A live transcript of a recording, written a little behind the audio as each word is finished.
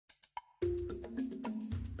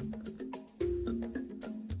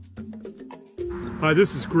Hi,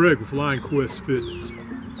 this is Greg with Lionquestfitness.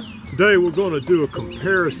 Today we're going to do a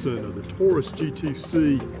comparison of the Taurus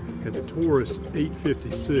G2C and the Taurus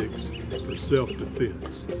 856 for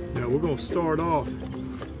self-defense. Now we're going to start off with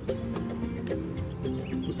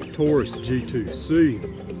the Taurus G2C.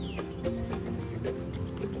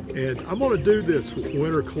 And I'm going to do this with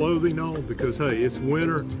winter clothing on because, hey, it's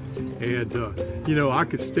winter. And, you know, I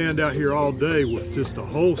could stand out here all day with just a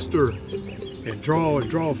holster and draw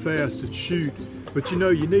fast and shoot. But you know,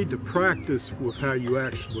 you need to practice with how you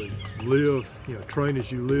actually live, you know, train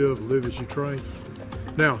as you live as you train.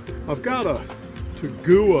 Now, I've got a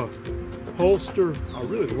Tagua holster. I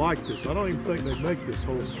really like this. I don't even think they make this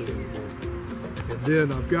holster anymore. And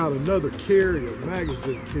then I've got another carrier,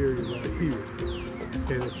 magazine carrier right here.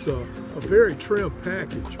 And it's a very trim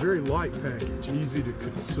package, very light package, easy to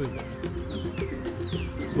conceal.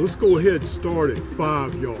 So let's go ahead and start at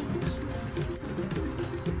 5 yards.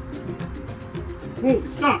 Whoa,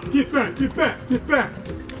 stop, get back, get back, get back.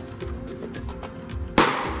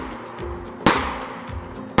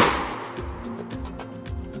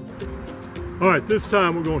 All right, this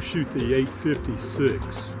time we're gonna shoot the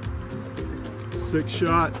 856.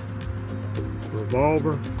 6-shot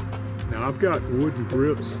revolver. Now I've got wooden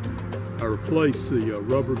grips. I replaced the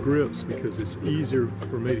rubber grips because it's easier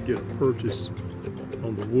for me to get a purchase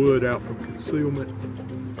on the wood out from concealment.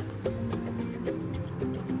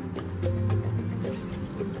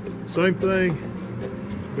 Same thing,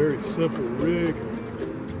 very simple rig.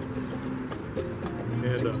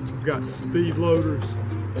 And I've got speed loaders.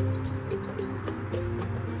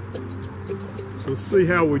 So let's see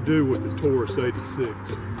how we do with the Taurus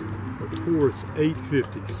 86 or Taurus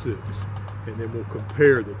 856, and then we'll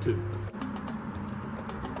compare the two.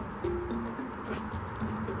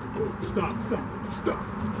 Oh, stop.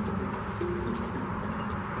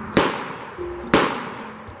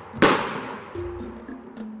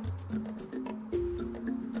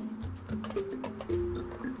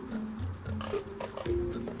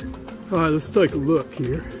 All right, let's take a look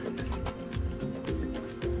here.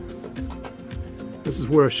 This is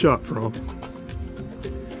where I shot from.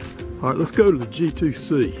 All right, let's go to the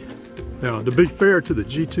G2C. Now, to be fair to the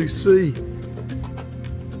G2C,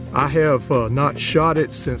 I have not shot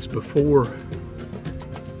it since before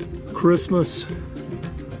Christmas.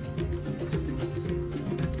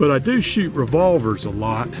 But I do shoot revolvers a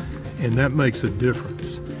lot, and that makes a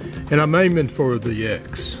difference. And I'm aiming for the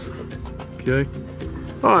X, okay?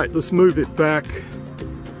 All right, let's move it back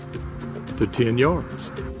to 10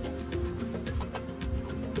 yards.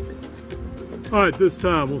 All right, this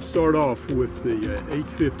time we'll start off with the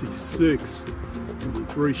 856 and do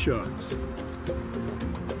 3 shots.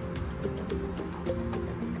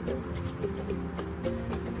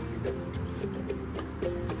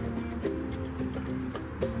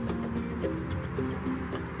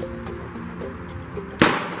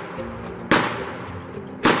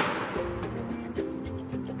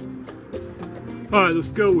 All right,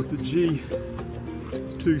 let's go with the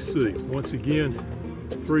G2C. Once again,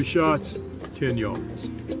 3 shots, 10 yards.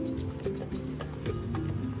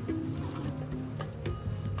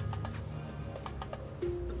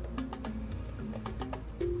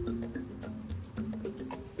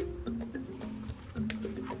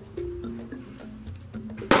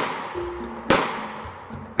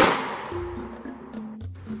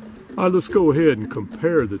 All right, let's go ahead and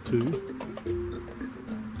compare the two.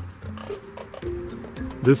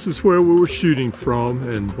 This is where we were shooting from,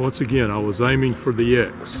 and once again, I was aiming for the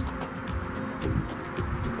X.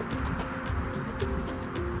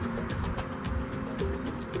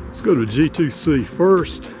 Let's go to G2C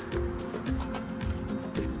first.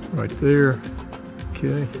 Right there,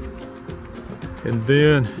 okay. And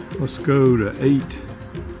then let's go to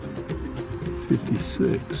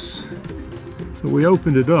 856. So we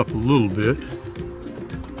opened it up a little bit.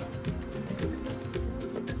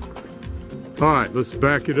 All right, let's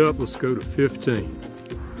back it up. Let's go to 15.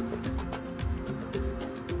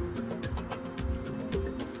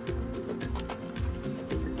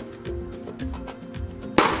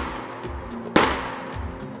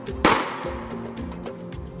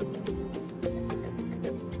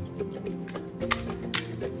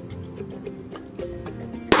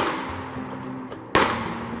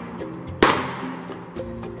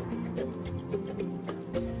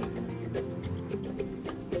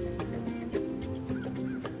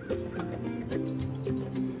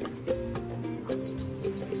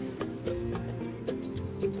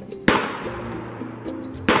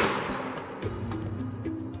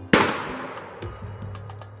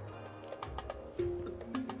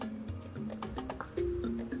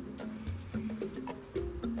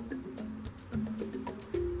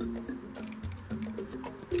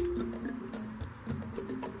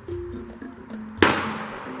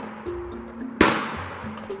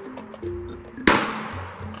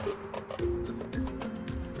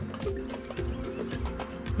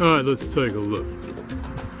 All right, let's take a look.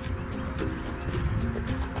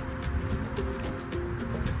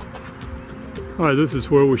 All right, this is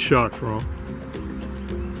where we shot from.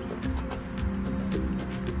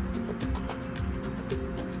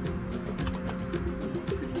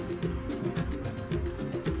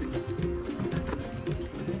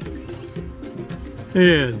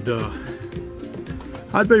 And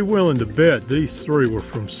I'd be willing to bet these three were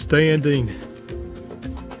from standing,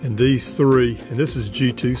 and these three, and this is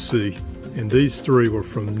G2C, and these three were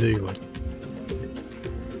from kneeling.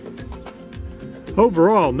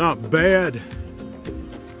 Overall, not bad.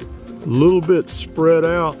 A little bit spread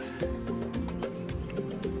out.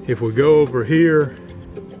 If we go over here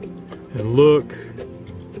and look,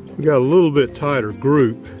 we got a little bit tighter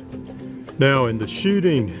group. Now in the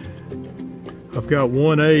shooting, I've got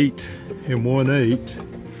 1/8 and 1/8,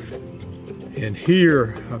 and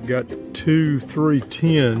here I've got 2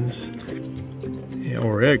 3/10s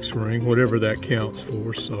or X-ring, whatever that counts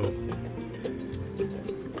for. So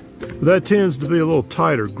that tends to be a little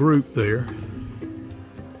tighter group there.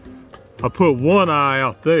 I put one eye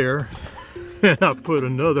out there and I put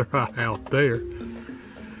another eye out there.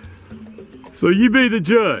 So you be the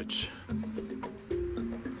judge.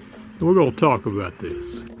 We're going to talk about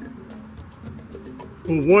this.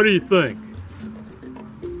 Well, what do you think?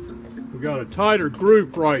 We got a tighter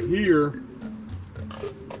group right here,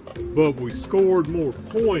 but we scored more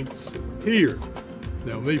points here.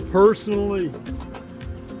 Now, me personally,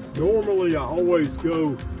 normally I always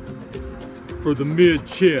go for the mid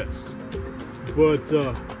chest, but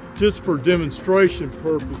just for demonstration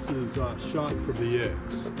purposes, I shot for the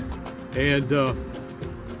X. And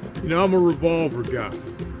you know, I'm a revolver guy.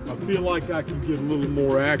 I feel like I can get a little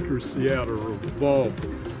more accuracy out of a revolver.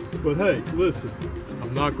 But hey, listen,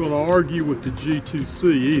 I'm not going to argue with the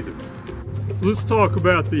G2C either. So let's talk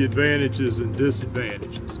about the advantages and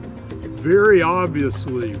disadvantages. Very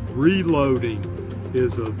obviously, reloading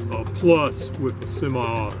is a plus with a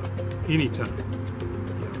semi-auto, anytime.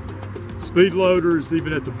 Speed loaders,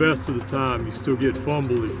 even at the best of the time, you still get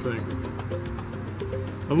fumbly fingered.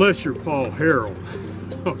 Unless you're Paul Harrell,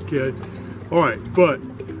 okay? All right, but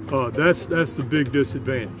that's the big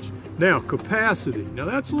disadvantage. Now, capacity. Now,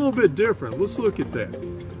 that's a little bit different. Let's look at that.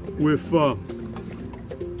 With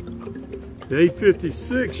the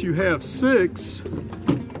 856, you have 6.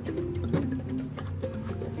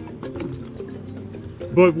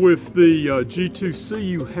 But with the G2C,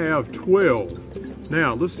 you have 12.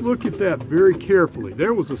 Now, let's look at that very carefully.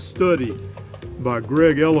 There was a study by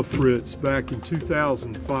Greg Elefritz back in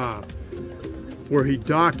 2005 where he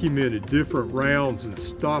documented different rounds and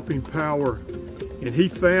stopping power, and he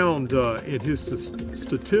found in his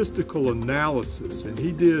statistical analysis, and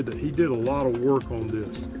he did a lot of work on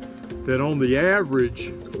this, that on the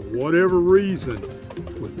average, for whatever reason,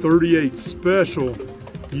 with 38 Special,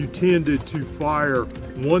 you tended to fire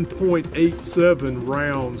 1.87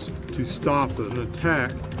 rounds to stop an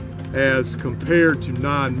attack, as compared to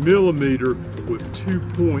 9mm with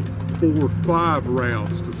 2.45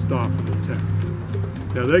 rounds to stop an attack.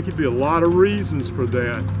 Now, there could be a lot of reasons for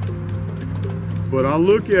that, but I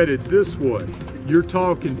look at it this way. You're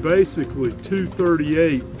talking basically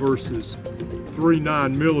 238 versus 3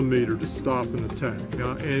 9mm to stop an attack.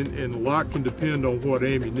 Now, and a lot can depend on what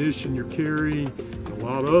ammunition you're carrying, and a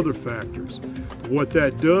lot of other factors. What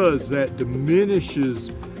that does, that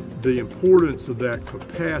diminishes the importance of that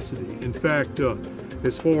capacity. In fact,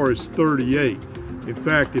 as far as 38, in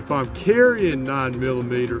fact, if I'm carrying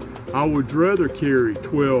 9mm, I would rather carry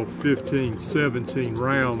 12, 15, 17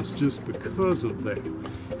 rounds just because of that.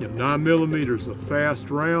 You know, 9mm is a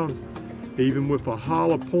fast round. Even with a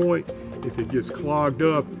hollow point, if it gets clogged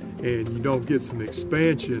up and you don't get some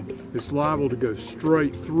expansion, it's liable to go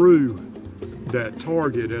straight through that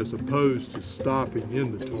target as opposed to stopping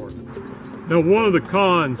in the target. Now, one of the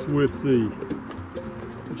cons with the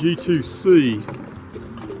G2C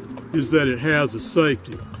is that it has a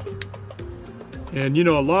safety. And you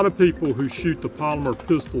know, a lot of people who shoot the polymer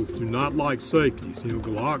pistols do not like safeties. You know,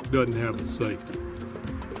 Glock doesn't have a safety.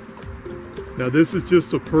 Now, this is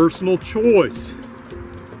just a personal choice.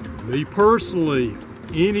 Me personally,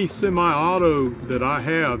 any semi-auto that I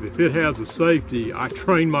have, if it has a safety, I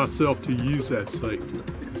train myself to use that safety.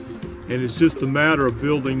 And it's just a matter of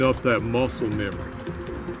building up that muscle memory.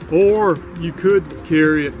 Or you could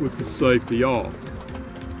carry it with the safety off.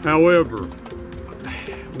 However,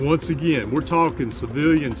 once again, we're talking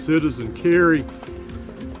civilian citizen carry.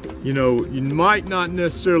 You know, you might not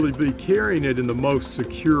necessarily be carrying it in the most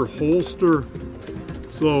secure holster.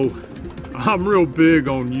 So I'm real big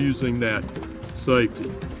on using that safety.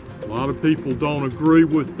 A lot of people don't agree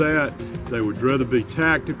with that. They would rather be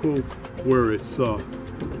tactical, where it's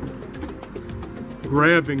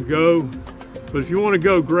grab and go. But if you want to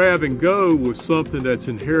go grab and go with something that's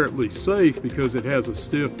inherently safe because it has a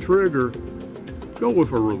stiff trigger, go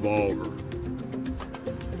with a revolver.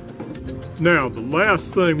 Now, the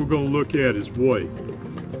last thing we're going to look at is weight.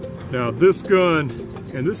 Now, this gun,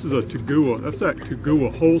 and this is a Tagua, that's that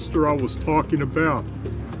Tagua holster I was talking about.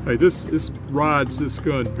 Hey, this rides this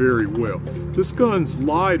gun very well. This gun's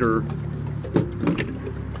lighter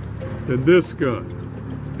than this gun.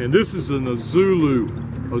 And this is an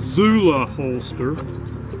Azula holster.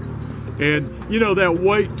 And you know, that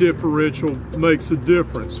weight differential makes a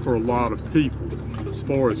difference for a lot of people as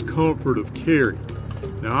far as comfort of carry.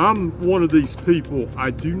 Now, I'm one of these people,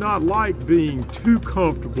 I do not like being too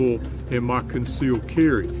comfortable in my concealed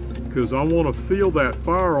carry because I want to feel that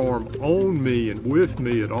firearm on me and with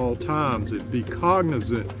me at all times and be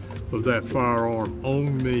cognizant of that firearm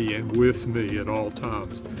on me and with me at all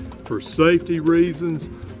times. For safety reasons,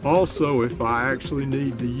 also if I actually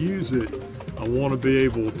need to use it, I want to be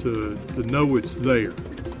able to know it's there.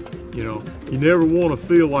 You know, you never want to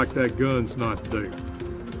feel like that gun's not there.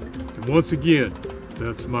 And once again,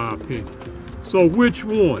 that's my opinion. So which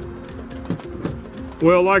one?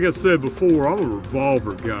 Well, like I said before, I'm a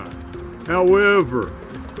revolver guy. However,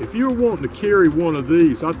 if you're wanting to carry one of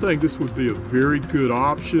these, I think this would be a very good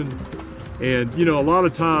option. And you know, a lot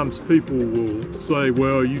of times people will say,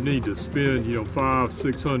 well, you need to spend, you know, $500,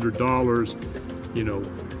 $600, you know,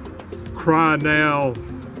 cry now,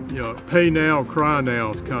 you know, pay now, cry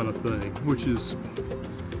now kind of thing, which is,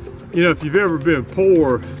 you know, if you've ever been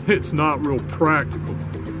poor, it's not real practical.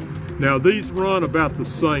 Now, these run about the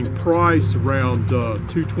same price, around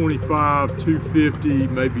 $225, $250,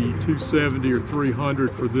 maybe $270 or $300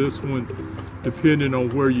 for this one, depending on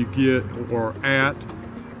where you get or at.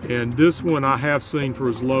 And this one I have seen for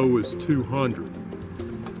as low as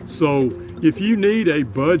 $200. So if you need a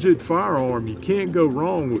budget firearm, you can't go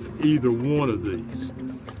wrong with either one of these.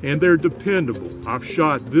 And they're dependable. I've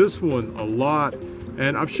shot this one a lot,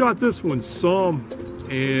 and I've shot this one some,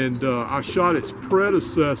 and I shot its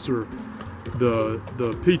predecessor, the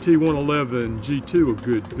PT-111 G2, a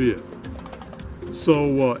good bit.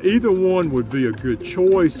 So either one would be a good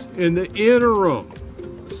choice. In the interim,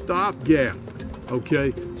 stopgap,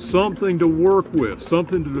 okay? Something to work with,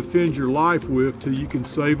 something to defend your life with till you can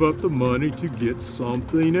save up the money to get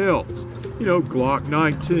something else. You know, Glock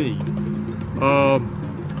 19,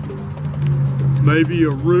 maybe a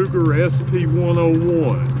Ruger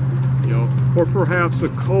SP-101, you know, or perhaps a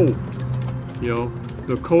Colt, you know,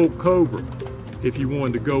 the Colt Cobra, if you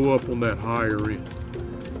wanted to go up on that higher end.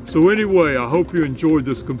 So anyway, I hope you enjoyed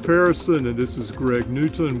this comparison, and this is Greg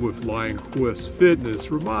Newton with Lionquest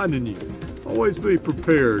Fitness, reminding you, always be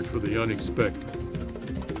prepared for the unexpected.